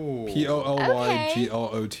 Ooh.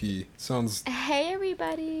 Polyglot. Sounds Hey,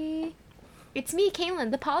 everybody. It's me,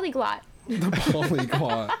 Kaylin, the polyglot. the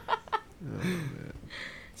polyglot.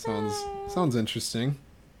 Sounds interesting.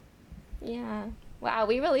 Yeah. Wow,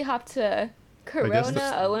 we really hopped to I guess Corona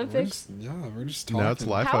that's- Olympics. We're just talking. Now it's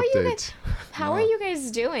live How are you updates. How are Yeah. you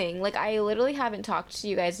guys doing? Like, I literally haven't talked to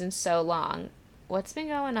you guys in so long. What's been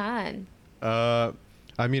going on?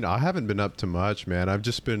 I mean, I haven't been up to much, man. I've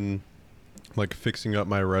just been like fixing up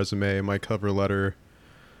my resume, my cover letter,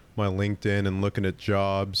 my LinkedIn, and looking at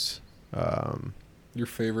jobs. Your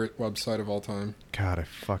favorite website of all time. God, I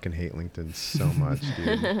fucking hate LinkedIn so much,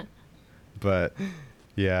 dude. But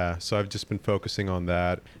yeah, so I've just been focusing on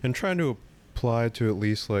that and trying to apply to at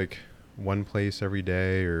least like one place every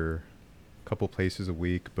day or a couple places a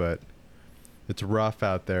week, but it's rough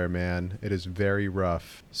out there, man. It is very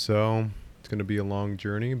rough. So it's going to be a long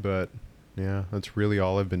journey, but yeah, that's really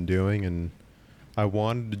all I've been doing. And I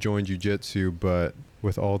wanted to join jiu-jitsu, but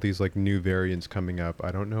with all these like new variants coming up,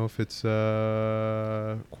 I don't know if it's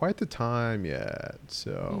quite the time yet.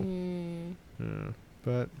 So, yeah.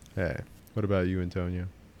 But hey, what about you, Antonio?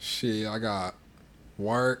 Shit, I got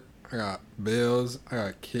work, I got bills, I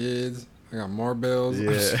got kids, I got more bills.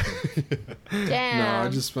 Yeah. Damn. I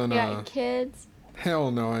just been, You got kids? Hell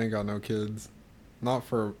no, I ain't got no kids. Not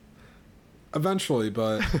for eventually,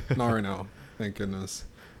 but not right now. Thank goodness.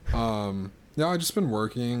 Yeah, I just been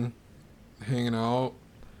working, hanging out,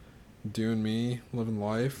 doing me, living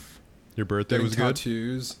life. Your birthday Getting was good?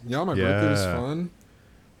 tattoos. Yeah, my birthday was Yeah. fun.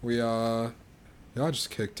 We yeah, I just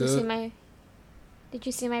kicked Did you see it. my Did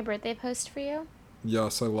you see my birthday post for you?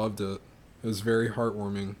 Yes, I loved it. It was very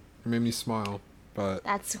heartwarming. It made me smile. But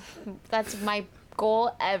That's my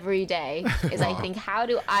goal every day. Is I Wow. think, how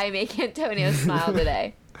do I make Antonio smile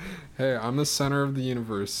today? hey, I'm the center of the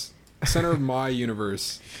universe. Center of my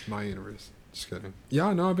universe. My universe. Just kidding.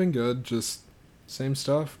 Yeah, no, I've been good. Just same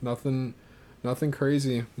stuff. Nothing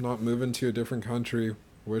crazy. Not moving to a different country.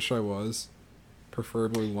 Wish I was.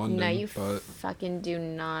 Preferably London, No, you but fucking do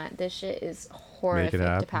not. This shit is Make horrific it to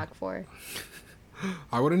happen. pack for.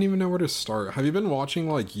 I wouldn't even know where to start. Have you been watching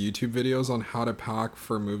like YouTube videos on how to pack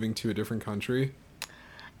for moving to a different country?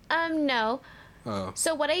 No. Oh.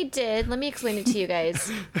 So what I did, let me explain it to you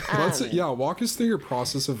guys. Yeah, walk us through your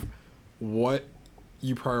process of what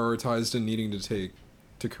you prioritized and needing to take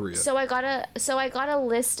to Korea. So I got a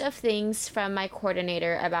list of things from my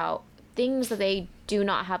coordinator about things that they do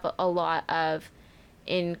not have a lot of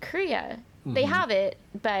in Korea. They have it,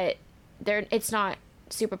 but it's not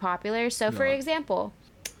super popular. So for Yeah. example,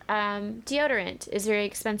 deodorant is very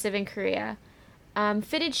expensive in Korea.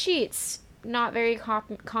 Fitted sheets, not very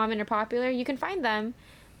common or popular. You can find them.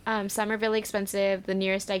 Some are really expensive. The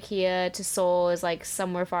nearest IKEA to Seoul is like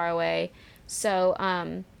somewhere far away. So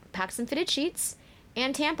pack some fitted sheets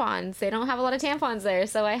and tampons. They don't have a lot of tampons there,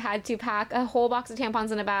 so I had to pack a whole box of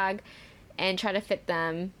tampons in a bag and try to fit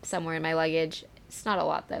them somewhere in my luggage. It's not a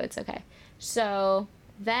lot though, it's okay. So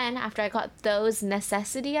then after I got those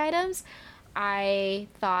necessity items, I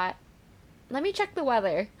thought, let me check the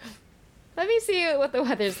weather. Let me see what the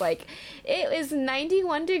weather's like. It is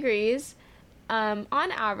 91 degrees on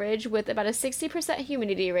average with about a 60%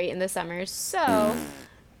 humidity rate in the summer. So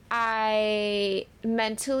I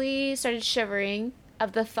mentally started shivering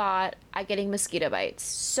of the thought of getting mosquito bites.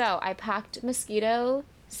 So I packed mosquito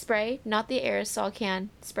spray, not the aerosol can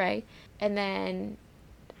spray, and then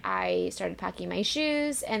I started packing my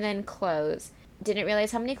shoes and then clothes. Didn't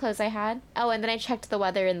realize how many clothes I had. Oh, and then I checked the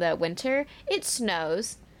weather in the winter. It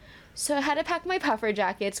snows. So I had to pack my puffer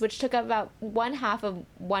jackets, which took up about one half of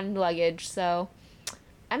one luggage. So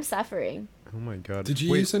I'm suffering. Oh my god. Did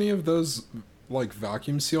you Wait, use any of those like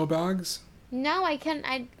vacuum seal bags? No, I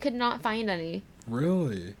could not find any.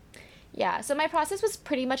 Really? Yeah, so my process was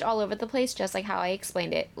pretty much all over the place, just like how I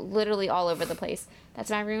explained it. Literally all over the place. That's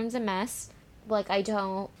my room's a mess. Like, I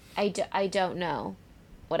don't know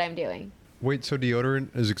what I'm doing. Wait, so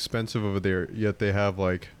deodorant is expensive over there, yet they have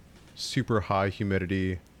like super high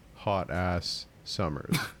humidity, hot ass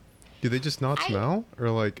summers. Do they just not I- smell? Or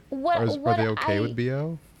like, What- are what they okay I- with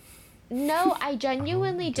BO? No, I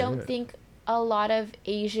genuinely get don't it. think a lot of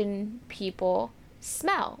Asian people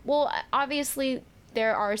smell. Well, obviously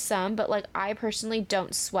there are some, but like I personally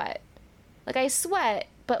don't sweat. Like I sweat,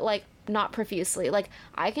 but like not profusely. Like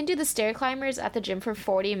I can do the stair climbers at the gym for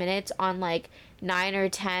 40 minutes on like 9 or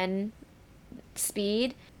 10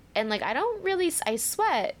 speed, and like I don't really I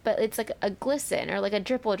sweat, but it's like a glisten or like a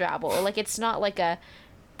dribble drabble, or like it's not like a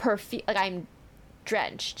perfume, like I'm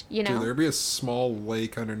drenched, you know. Dude, there'd be a small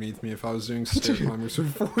lake underneath me if I was doing stair climbers for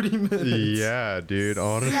 40 minutes. Yeah, dude,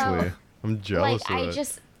 honestly. I'm jealous Like of I it.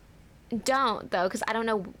 just don't though, because I don't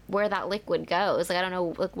know where that liquid goes. Like I don't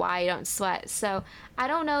know like why I don't sweat. So I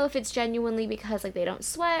don't know if it's genuinely because like they don't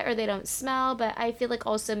sweat or they don't smell, but I feel like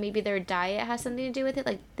also maybe their diet has something to do with it.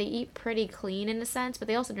 Like they eat pretty clean in a sense, but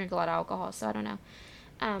they also drink a lot of alcohol, so I don't know.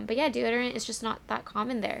 But yeah, deodorant is just not that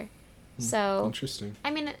common there. So Interesting.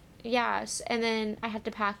 I mean, yes, and then I had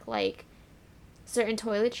to pack like certain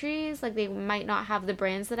toiletries. Like they might not have the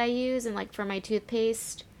brands that I use, and like for my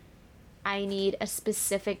toothpaste, I need a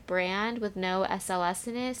specific brand with no SLS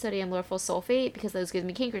in it, sodium lauryl sulfate, because those gives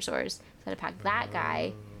me canker sores. So I had to pack that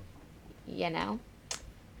guy, you know.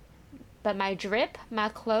 But my drip, my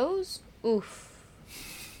clothes, oof.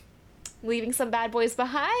 Leaving some bad boys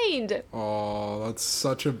behind. Oh, that's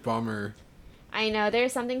such a bummer. I know,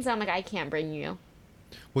 there's some things I'm like, I can't bring you.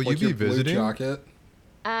 Will Like you your be blue visiting? jacket.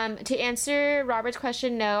 To answer Robert's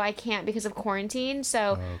question, no, I can't because of quarantine,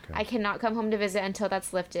 so Oh, okay. I cannot come home to visit until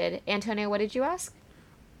that's lifted. Antonio, what did you ask?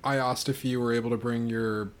 I asked if you were able to bring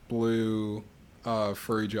your blue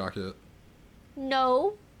furry jacket.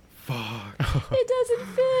 No, Fuck. it doesn't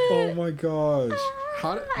fit. Oh my gosh.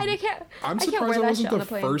 How I can't. I'm I can't surprised wear that that wasn't shit on the the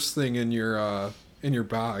plane. first thing in your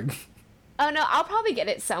bag. Oh no, I'll probably get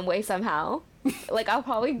it some way somehow. Like I'll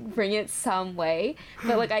probably bring it some way,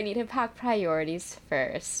 but like I need to pack priorities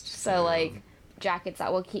first. So like jackets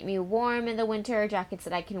that will keep me warm in the winter, jackets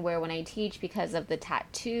that I can wear when I teach because of the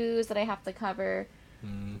tattoos that I have to cover.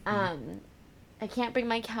 I can't bring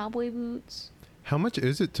my cowboy boots. How much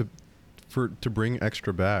is it to bring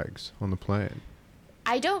extra bags on the plane?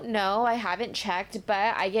 I don't know. I haven't checked,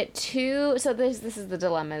 but I get two. So this is the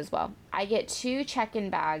dilemma as well. I get two check-in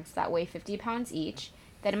bags that weigh 50 pounds each,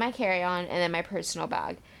 then my carry-on, and then my personal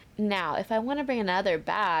bag. Now, if I want to bring another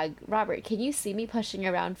bag, Robert, can you see me pushing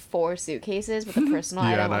around 4 suitcases with a personal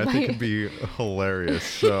Yeah, item and on I think it'd be hilarious.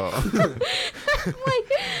 So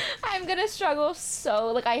like, I'm gonna struggle so.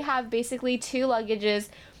 Like, I have basically 2 luggages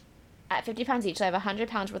at 50 pounds each. So I have 100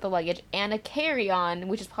 pounds worth of luggage and a carry-on,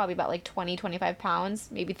 which is probably about like 20, 25 pounds,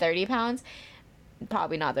 maybe 30 pounds.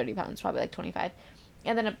 Probably not 30 pounds, probably like 25.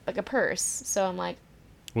 And then like a purse. So I'm like,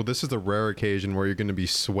 well, this is the rare occasion where you're going to be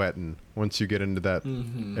sweating once you get into that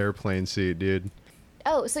airplane seat, dude.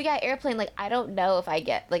 oh, so yeah, airplane. Like, I don't know if I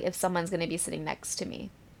get, like, if someone's gonna be sitting next to me.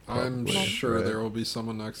 I'm Probably. sure Right. there will be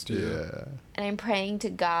someone next to you. Yeah. And I'm praying to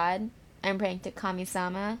God. I'm praying to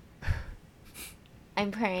Kami-sama.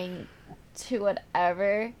 I'm praying to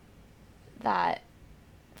whatever that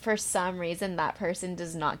for some reason that person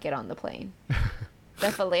does not get on the plane. The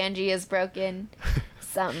phalange is broken.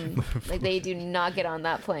 Something. Like, they do not get on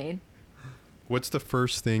that plane. What's the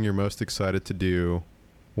first thing you're most excited to do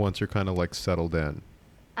once you're kind of like settled in?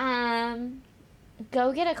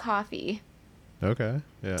 Go get a coffee, Okay.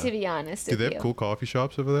 Yeah. to be honest Do with they you. have cool coffee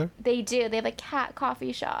shops over there? They do. They have like cat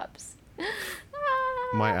coffee shops.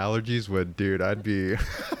 My allergies would, dude. I'd be,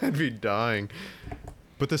 I'd be dying.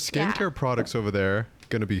 But the Yeah. skincare products over there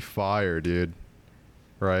gonna be fire, dude.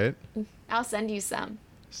 Right? I'll send you some.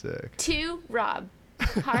 Sick. To Rob.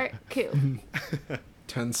 Heart coup.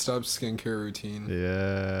 10-step skincare routine.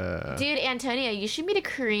 Yeah. Dude, Antonio, you should meet a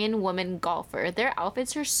Korean woman golfer. Their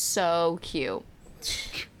outfits are so cute.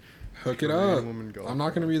 Hook it Korean up. woman golf. I'm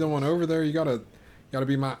not gonna be the one over there. You gotta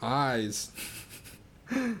be my eyes.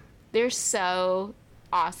 They're so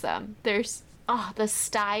awesome. There's the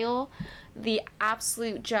style, the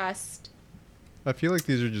absolute just I feel like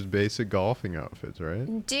these are just basic golfing outfits,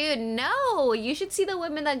 right? dude, no. You should see the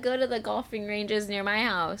women that go to the golfing ranges near my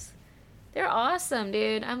house. They're awesome,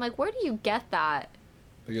 dude. I'm like, where do you get that?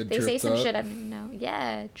 They get They say dripped some up. shit I don't know.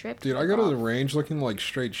 Yeah, dripped. Dude, I fuck go to the off. range looking like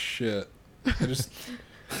straight shit. I just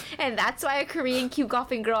And that's why a Korean cute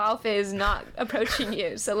golfing girl outfit is not approaching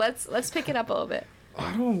you. So let's pick it up a little bit.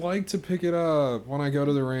 I don't like to pick it up when I go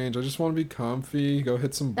to the range. I just want to be comfy, go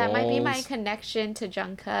hit some That balls. might be my connection to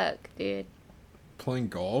Jungkook, dude. Playing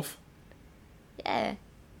golf? Yeah.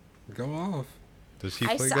 Go off. Does he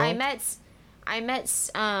I, play s- golf? I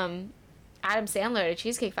met Adam Sandler at a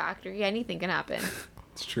Cheesecake Factory. Anything can happen.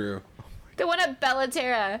 It's true. The one at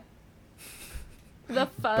Bellaterra. The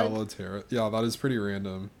fuck. Bellaterra. Yeah, that is pretty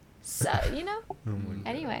random. So, you know. Oh my God.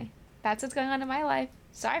 Anyway, that's what's going on in my life.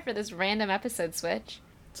 Sorry for this random episode switch.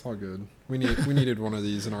 It's all good. We needed one of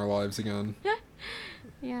these in our lives again.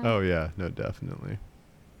 Yeah. Oh yeah, no, definitely.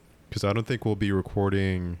 Because I don't think we'll be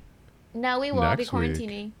recording. No, we will. I'll be Next week.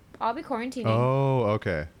 quarantining. I'll be quarantining. Oh,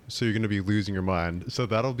 okay. So you're gonna be losing your mind. So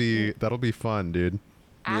that'll be fun, dude.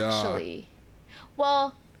 Actually.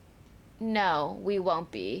 Well, no, we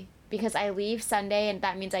won't be. Because I leave Sunday, and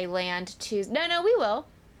that means I land Tuesday. No, we will.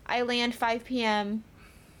 I land 5 p.m.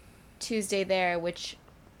 Tuesday there, which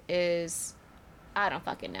is... I don't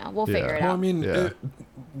fucking know. We'll Yeah. figure it Well, I out. mean, Yeah.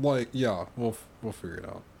 we'll figure it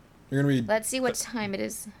out. You're gonna be Let's see what time it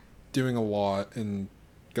is. doing a lot and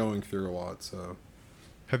going through a lot, so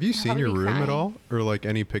Have you seen probably your be room at crying. all, or like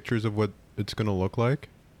any pictures of what it's gonna look like?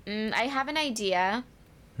 I have an idea.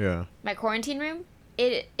 Yeah. My quarantine room,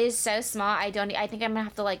 it is so small. I think I'm gonna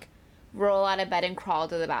have to like roll out of bed and crawl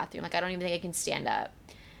to the bathroom. Like, I don't even think I can stand up.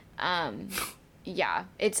 Yeah,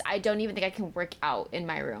 I don't even think I can work out in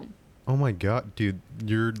my room. Oh my God, dude,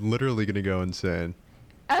 you're literally gonna go insane.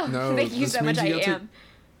 Oh, No, thank you this so much. means I you get to- am.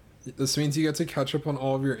 this means you get to catch up on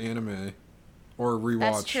all of your anime or rewatch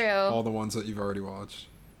That's true. all the ones that you've already watched.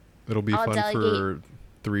 It'll be I'll fun for delegate-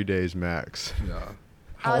 3 days max. Yeah.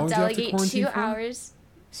 How I'll long do you have to delegate quarantine 2 for? hours.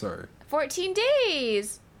 Sorry. 14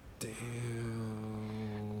 days.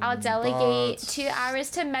 Damn. I'll delegate But- 2 hours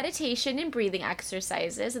to meditation and breathing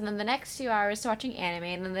exercises, and then the next 2 hours to watching anime,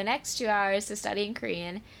 and then the next 2 hours to studying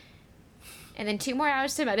Korean, and then 2 more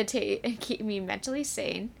hours to meditate and keep me mentally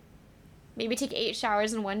sane. Maybe take 8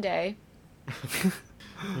 showers in one day.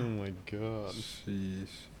 Oh my God. Sheesh.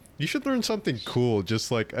 You should learn something cool,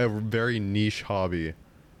 just like a very niche hobby.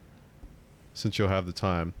 Since you'll have the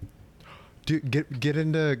time. Dude, get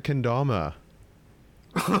into kendama.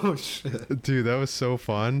 Oh shit. Dude, that was so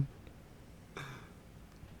fun.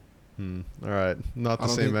 All right, not the I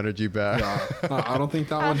don't same think- energy back. Yeah. I don't think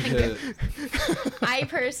that I one don't hit. I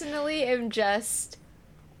personally am just...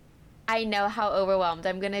 I know how overwhelmed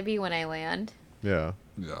I'm gonna be when I land. Yeah.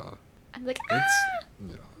 Yeah. I'm like, It's ah!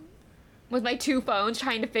 yeah. with my 2 phones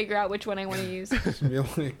trying to figure out which one I want to use. Just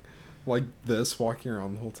be like this, walking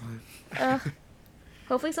around the whole time.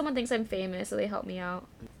 Hopefully someone thinks I'm famous, so they help me out.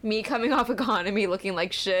 Me coming off economy looking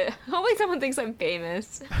like shit. Hopefully someone thinks I'm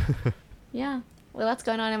famous. Yeah. Well, that's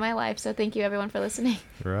going on in my life, so thank you everyone for listening.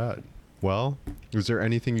 Right. Well, is there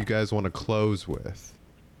anything you guys want to close with?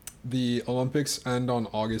 The Olympics end on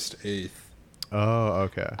August 8th. Oh,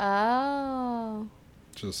 okay. Oh.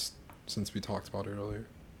 Just since we talked about it earlier.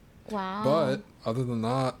 Wow. But other than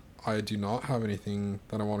that, I do not have anything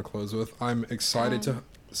that I want to close with. I'm excited to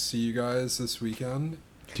see you guys this weekend.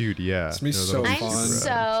 Dude, yeah. It's gonna be so I'm fun.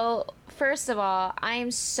 so, first of all,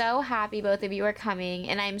 I'm so happy both of you are coming,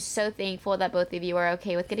 and I'm so thankful that both of you are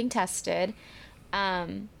okay with getting tested.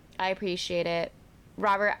 I appreciate it.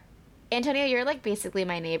 Robert, Antonio, you're like basically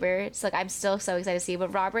my neighbor. It's like I'm still so excited to see you.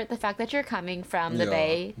 But Robert, the fact that you're coming from the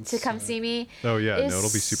Bay to come see me Oh, yeah. is No,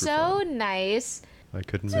 it'll be super so fun. nice. I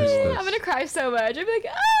couldn't miss this. I'm going to cry so much. I'm like,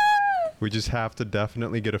 ah! We just have to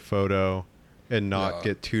definitely get a photo and not Yeah.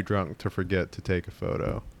 get too drunk to forget to take a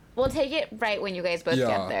photo. We'll take it right when you guys both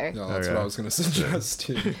get there. Yeah, that's Okay. what I was gonna suggest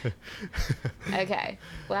too. Okay.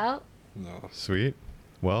 Well, No. Sweet.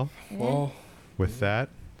 Well, Well, with that,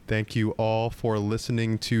 thank you all for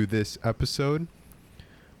listening to this episode.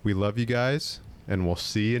 We love you guys, and we'll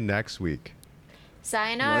see you next week.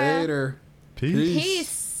 sayonara. later. Peace.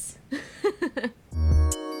 Peace.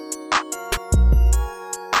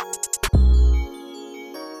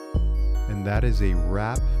 And that is a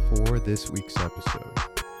wrap for this week's episode.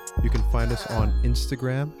 You can find us on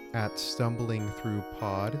Instagram at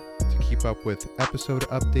StumblingThroughPod to keep up with episode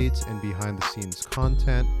updates and behind the scenes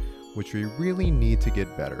content, which we really need to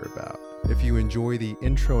get better about. If you enjoy the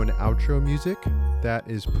intro and outro music, that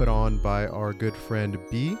is put on by our good friend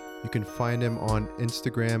B. You can find him on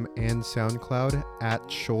Instagram and SoundCloud at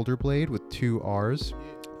Shoulderblade with 2 R's.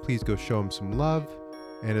 Please go show him some love.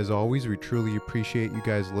 And as always, we truly appreciate you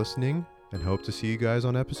guys listening and hope to see you guys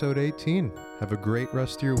on episode 18. Have a great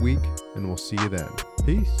rest of your week, and we'll see you then.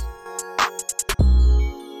 Peace.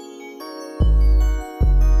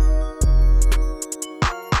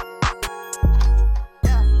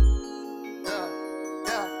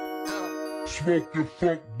 Smoking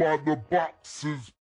funk by the boxes.